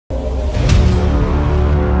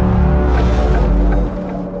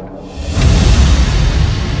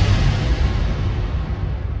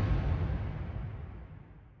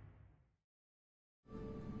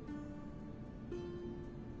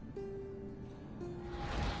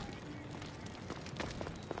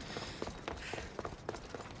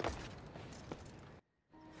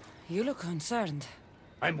You look concerned.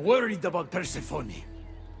 I'm worried about Persephone.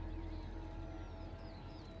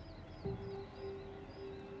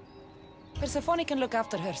 Persephone can look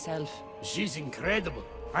after herself. She's incredible.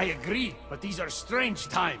 I agree, but these are strange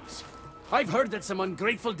times. I've heard that some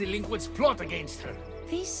ungrateful delinquents plot against her.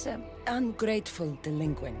 These ungrateful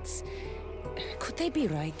delinquents, could they be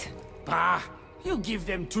right? Bah! You give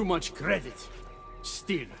them too much credit.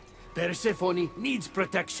 Still, Persephone needs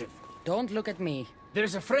protection. Don't look at me.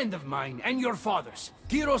 There's a friend of mine, and your father's,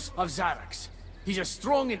 Kyros of Xarax. He's a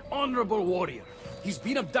strong and honorable warrior. He's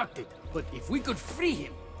been abducted, but if we could free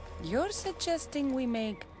him... You're suggesting we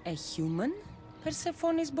make a human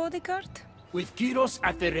Persephone's bodyguard? With Kyros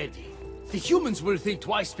at the ready, the humans will think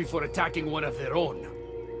twice before attacking one of their own.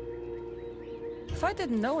 If I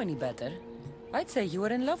didn't know any better, I'd say you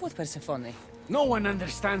were in love with Persephone. No one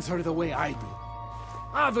understands her the way I do.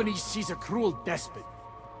 Athenians, she's a cruel despot.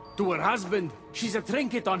 To her husband, she's a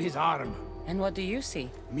trinket on his arm. And what do you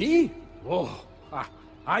see? Me? Oh,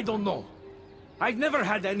 I don't know. I've never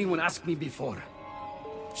had anyone ask me before.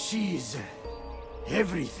 She's...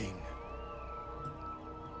 everything.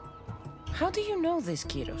 How do you know this,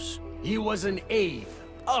 Kyros? He was an aide,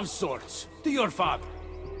 of sorts, to your father.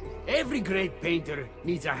 Every great painter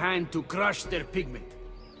needs a hand to crush their pigment.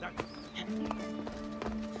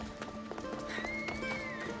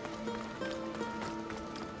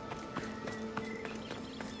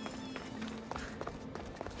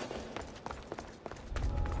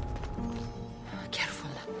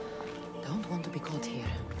 Careful. Don't want to be caught here.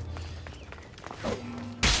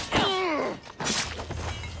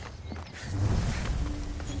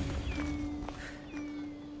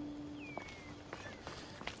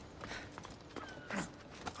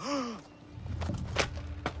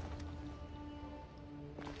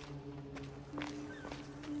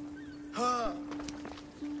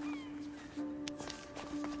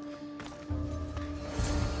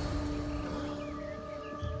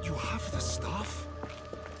 You have the stuff?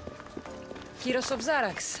 Kyros of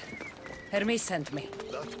Xarax. Hermes sent me.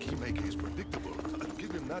 That keymaker is predictable. I'll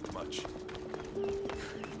give him that much.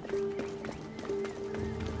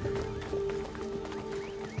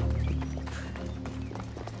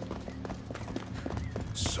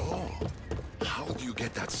 So, how do you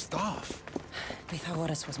get that staff?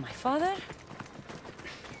 Pythagoras was my father.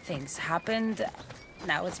 Things happened.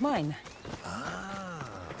 Now it's mine. Ah,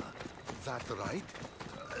 that right?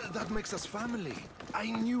 That makes us family.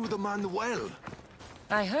 I knew the man well.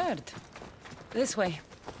 I heard. This way.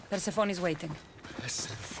 Persephone's waiting.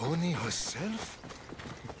 Persephone herself?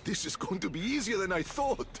 This is going to be easier than I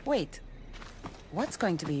thought. Wait. What's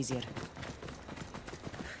going to be easier?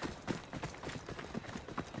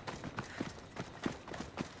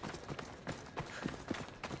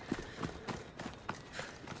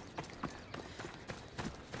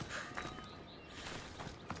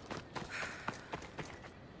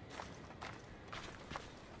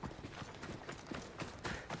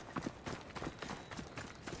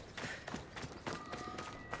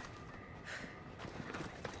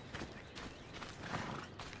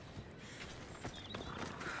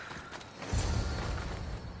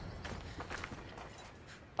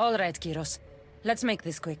 All right, Kyros. Let's make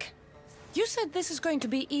this quick. You said this is going to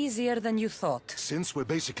be easier than you thought. Since we're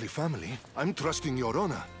basically family, I'm trusting your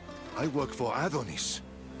honor. I work for Athenians.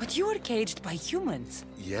 But you were caged by humans.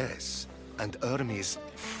 Yes, and Hermes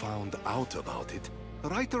found out about it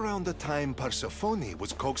right around the time Persephone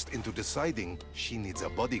was coaxed into deciding she needs a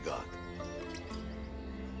bodyguard.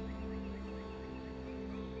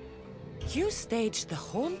 You staged the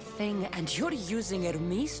whole thing and you're using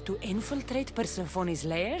Hermes to infiltrate Persephone's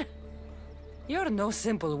lair? You're no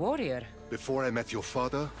simple warrior. Before I met your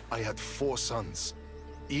father, I had 4 sons,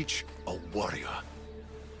 each a warrior.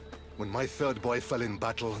 When my third boy fell in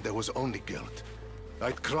battle, there was only guilt.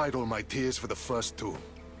 I'd cried all my tears for the first 2.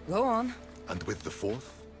 Go on. And with the 4th,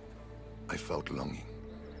 I felt longing.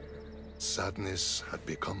 Sadness had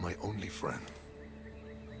become my only friend.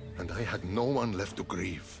 And I had no one left to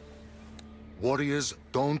grieve. Warriors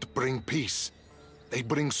don't bring peace. They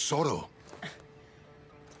bring sorrow.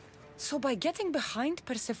 So by getting behind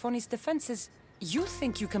Persephone's defenses, you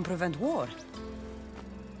think you can prevent war?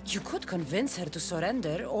 You could convince her to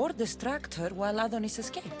surrender or distract her while Adonis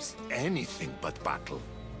escapes. Anything but battle.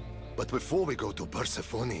 But before we go to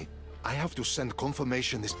Persephone, I have to send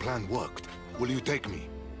confirmation this plan worked. Will you take me?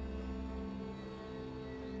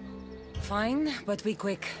 Fine, but be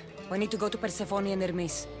quick. We need to go to Persephone and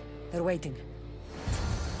Hermes. They're waiting.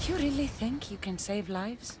 You really think you can save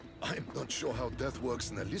lives? I'm not sure how death works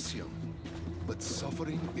in Elysium, but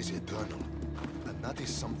suffering is eternal, and that is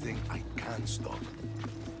something I can stop.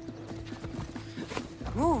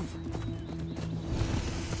 Move!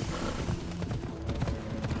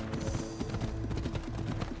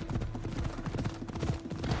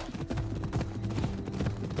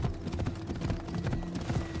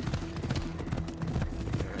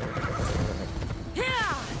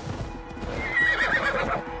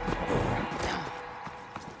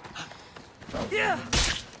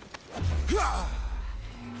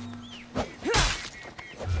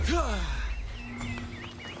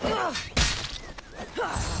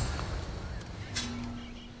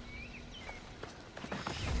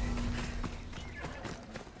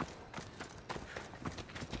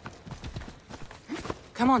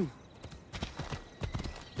 Come on.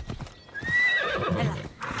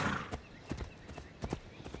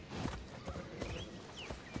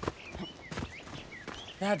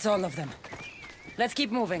 That's all of them. Let's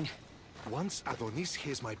keep moving. Once Adonis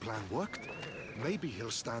hears my plan worked, maybe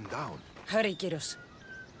he'll stand down. Hurry, Kyros.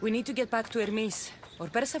 We need to get back to Hermes, or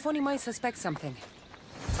Persephone might suspect something.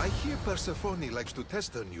 I hear Persephone likes to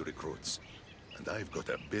test her new recruits, and I've got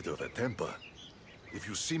a bit of a temper. If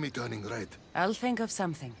you see me turning red... I'll think of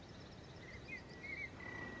something.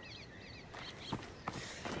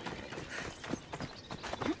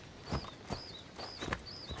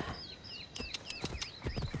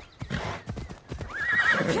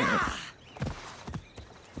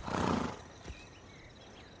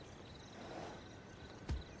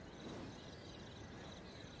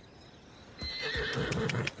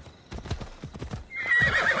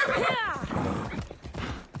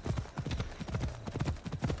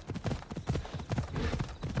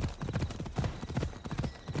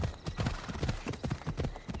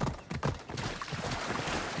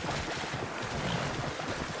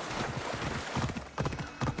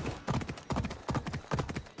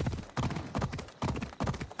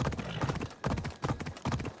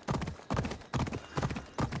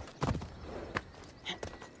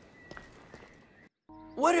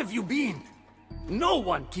 Where have you been? No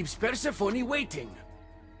one keeps Persephone waiting.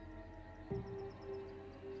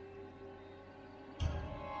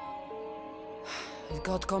 It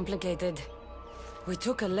got complicated. We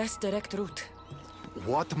took a less direct route.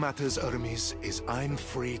 What matters, Hermes, is I'm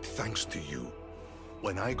freed thanks to you.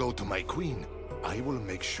 When I go to my queen, I will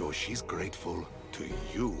make sure she's grateful to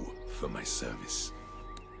you for my service.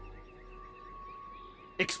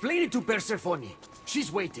 Explain it to Persephone.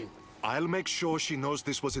 She's waiting. I'll make sure she knows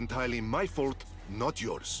this was entirely my fault, not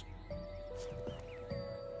yours.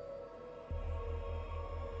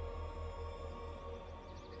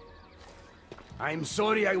 I'm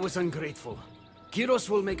sorry I was ungrateful. Kyros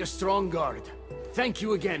will make a strong guard. Thank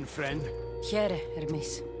you again, friend. Here,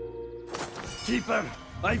 Hermes. Keeper,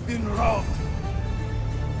 I've been robbed.